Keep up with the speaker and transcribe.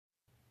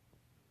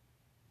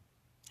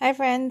Hi,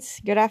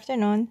 friends. Good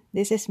afternoon.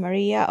 This is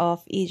Maria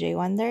of EJ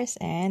Wonders,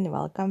 and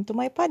welcome to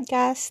my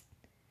podcast.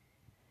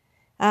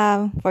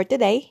 For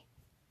today,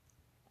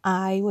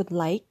 I would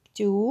like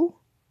to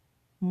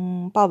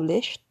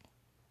publish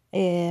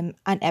an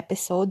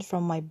episode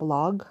from my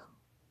blog,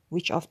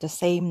 which of the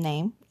same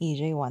name,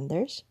 EJ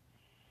Wonders,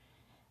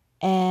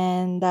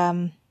 and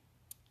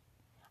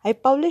I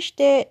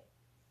published it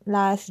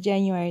last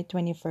January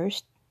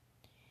 21st,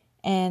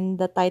 and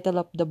the title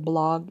of the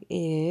blog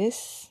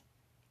is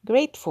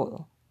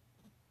Grateful.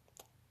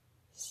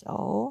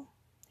 So,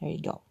 there you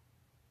go.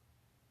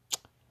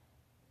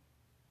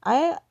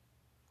 I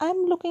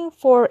I'm looking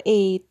for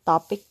a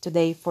topic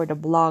today for the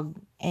blog,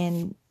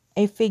 and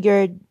I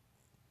figured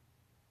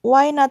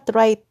why not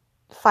write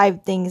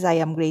 5 things I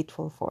am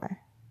grateful for?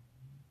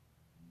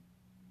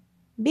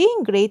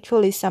 Being grateful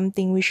is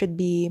something we should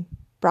be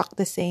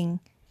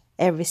practicing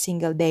every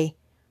single day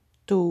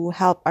to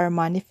help our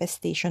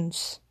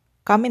manifestations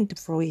come into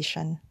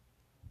fruition.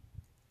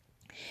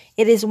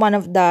 It is one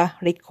of the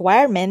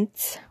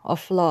requirements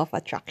of law of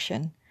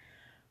attraction.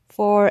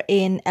 For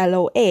in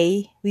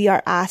LOA, we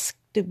are asked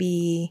to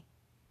be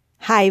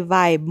high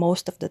vibe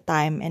most of the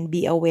time and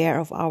be aware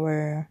of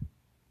our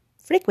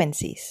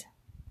frequencies.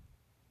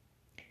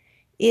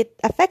 It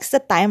affects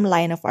the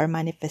timeline of our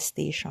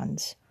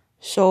manifestations.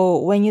 So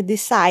when you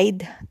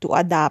decide to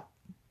adopt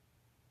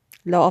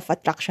law of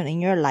attraction in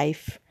your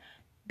life,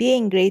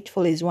 being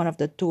grateful is one of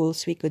the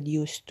tools we could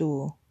use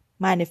to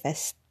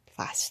manifest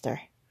faster.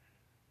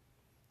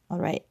 All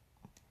right.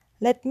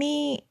 Let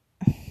me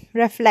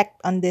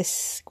reflect on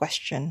this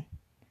question.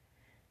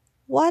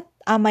 What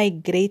am I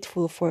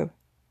grateful for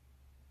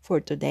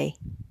today?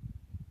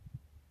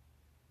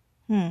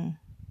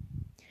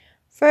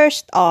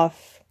 First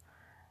off,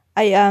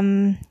 I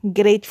am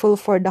grateful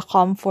for the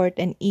comfort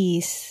and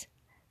ease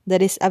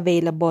that is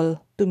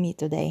available to me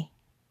today.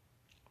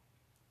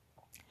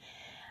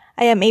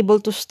 I am able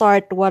to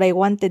start what I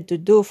wanted to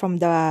do from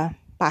the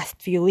past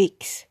few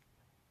weeks.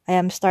 I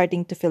am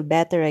starting to feel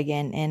better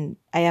again, and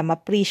I am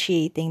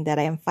appreciating that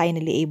I am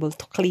finally able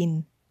to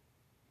clean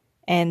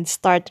and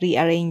start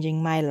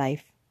rearranging my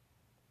life.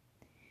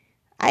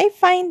 I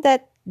find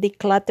that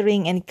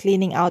decluttering and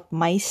cleaning out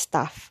my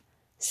stuff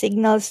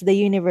signals the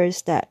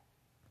universe that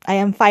I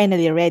am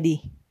finally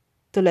ready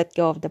to let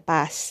go of the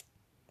past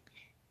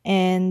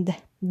and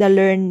the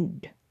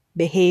learned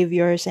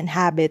behaviors and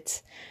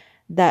habits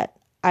that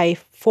I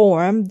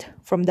formed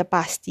from the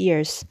past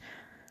years.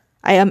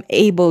 I am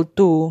able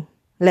to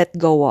let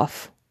go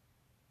of.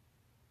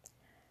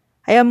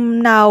 I am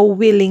now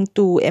willing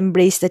to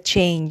embrace the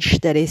change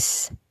that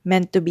is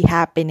meant to be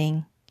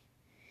happening.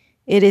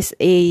 It is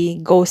a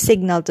go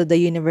signal to the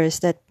universe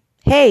that,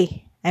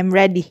 hey, I'm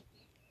ready.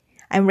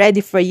 I'm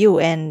ready for you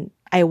and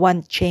I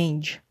want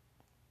change.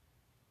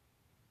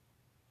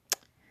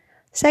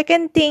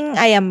 Second thing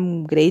I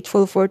am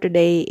grateful for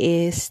today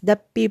is the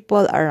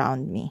people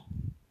around me.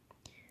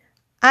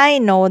 I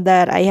know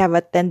that I have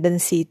a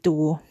tendency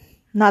to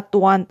not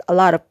want a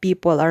lot of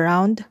people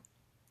around,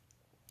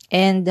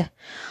 and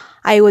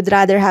I would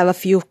rather have a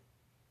few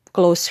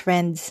close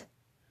friends.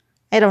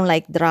 I don't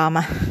like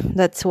drama.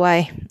 That's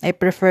why I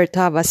prefer to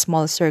have a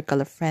small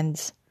circle of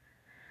friends.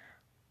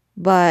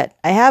 But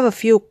I have a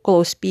few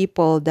close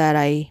people that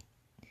I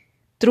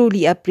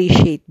truly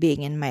appreciate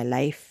being in my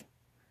life.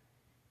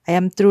 I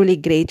am truly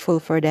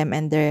grateful for them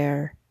and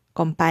their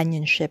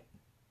companionship.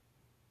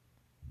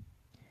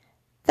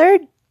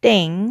 Third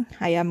thing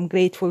I am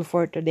grateful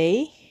for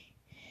today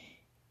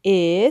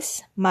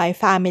is my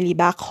family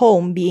back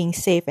home being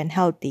safe and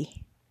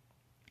healthy.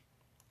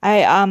 I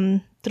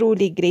am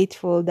truly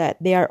grateful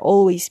that they are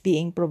always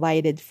being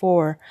provided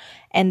for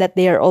and that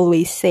they are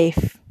always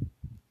safe.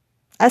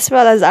 As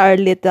well as our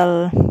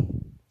little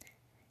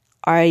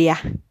Arya.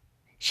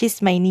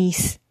 She's my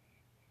niece.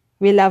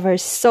 We love her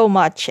so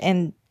much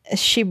and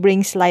she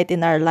brings light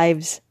in our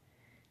lives.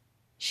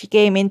 She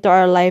came into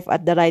our life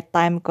at the right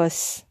time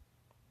because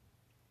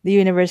the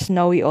universe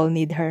know we all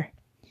need her.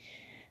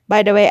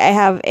 By the way, I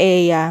have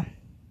an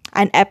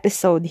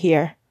episode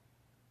here.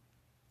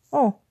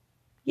 Oh,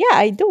 yeah,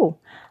 I do.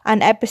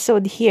 An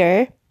episode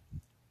here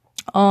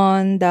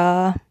on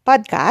the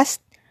podcast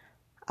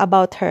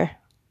about her.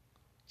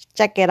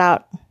 Check it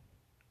out.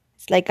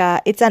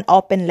 It's an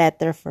open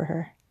letter for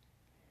her.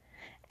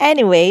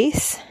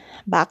 Anyways,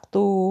 back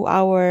to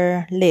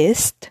our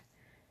list.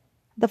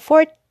 The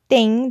fourth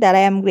thing that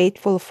I am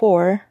grateful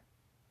for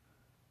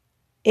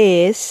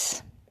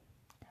is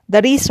the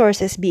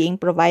resources being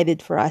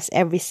provided for us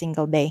every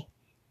single day.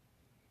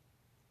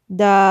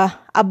 The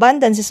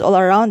abundance is all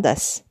around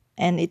us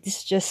and it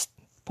is just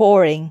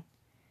pouring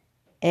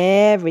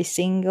every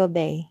single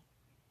day.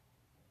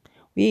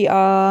 We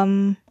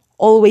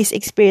always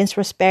experience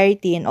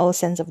prosperity in all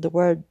sense of the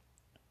word.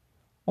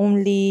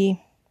 The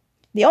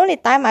only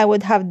time I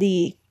would have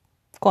the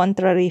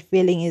contrary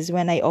feeling is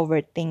when I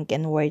overthink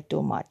and worry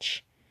too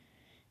much.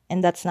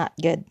 And that's not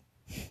good.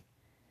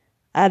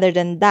 Other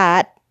than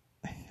that,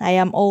 I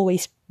am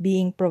always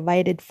being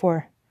provided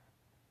for.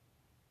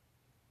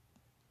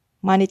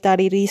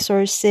 Monetary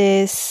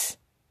resources,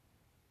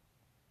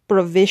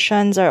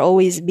 provisions are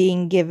always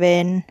being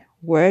given.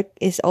 Work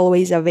is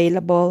always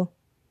available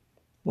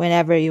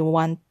whenever you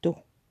want to.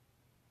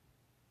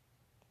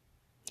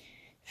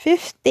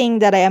 Fifth thing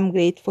that I am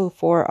grateful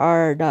for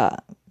are the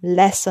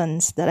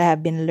lessons that I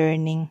have been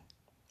learning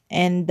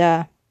and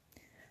the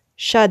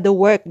shadow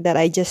work that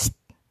I just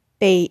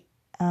faced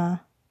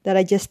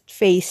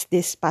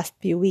this past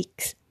few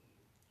weeks.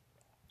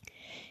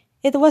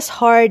 It was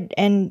hard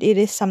and it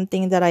is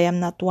something that I am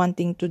not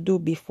wanting to do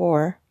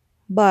before,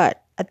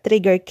 but a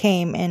trigger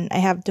came and I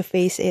have to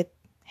face it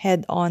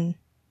head on.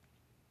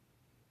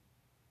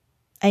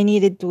 I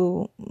needed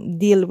to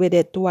deal with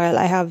it while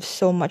I have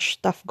so much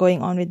stuff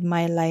going on with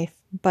my life,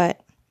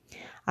 but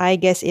I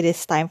guess it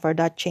is time for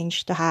that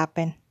change to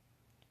happen.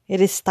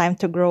 It is time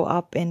to grow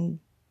up and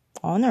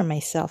honor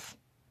myself.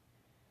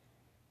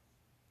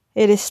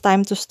 It is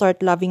time to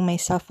start loving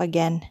myself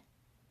again.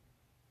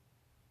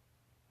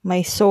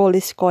 My soul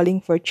is calling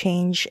for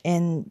change,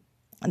 and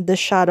the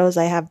shadows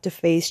I have to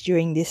face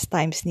during these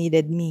times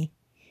needed me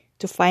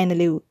to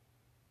finally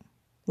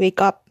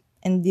wake up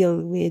and deal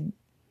with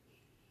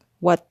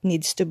what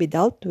needs to be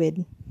dealt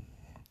with.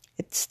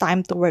 It's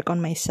time to work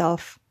on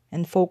myself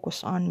and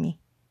focus on me.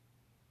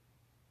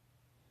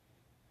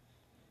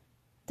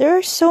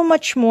 There's so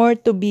much more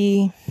to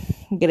be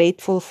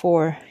grateful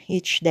for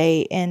each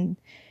day, and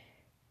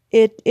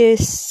it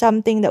is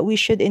something that we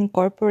should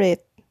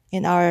incorporate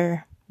in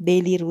our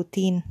daily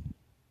routine.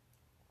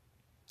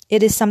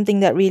 It is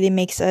something that really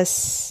makes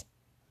us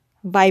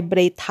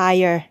vibrate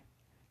higher.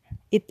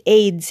 It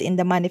aids in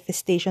the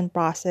manifestation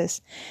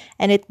process,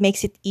 and it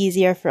makes it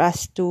easier for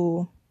us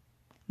to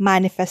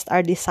manifest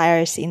our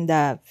desires in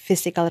the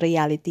physical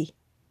reality.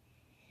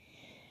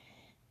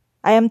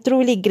 I am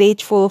truly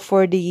grateful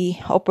for the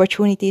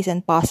opportunities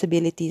and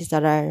possibilities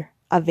that are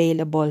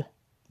available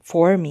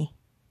for me.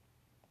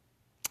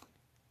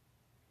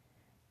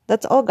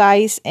 That's all,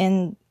 guys,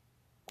 and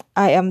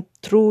I am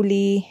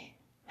truly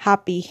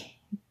happy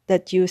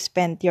that you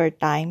spent your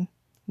time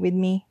with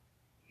me.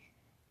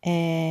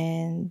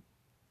 And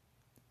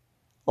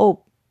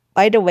oh,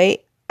 by the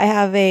way, I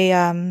have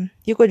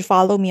you could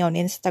follow me on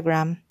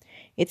Instagram.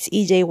 It's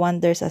EJ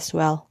Wonders as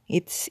well.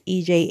 It's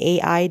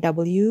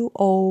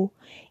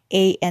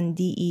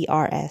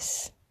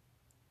EJAIWOANDERS.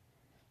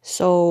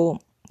 So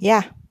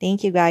yeah,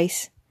 thank you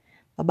guys.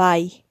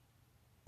 Bye-bye.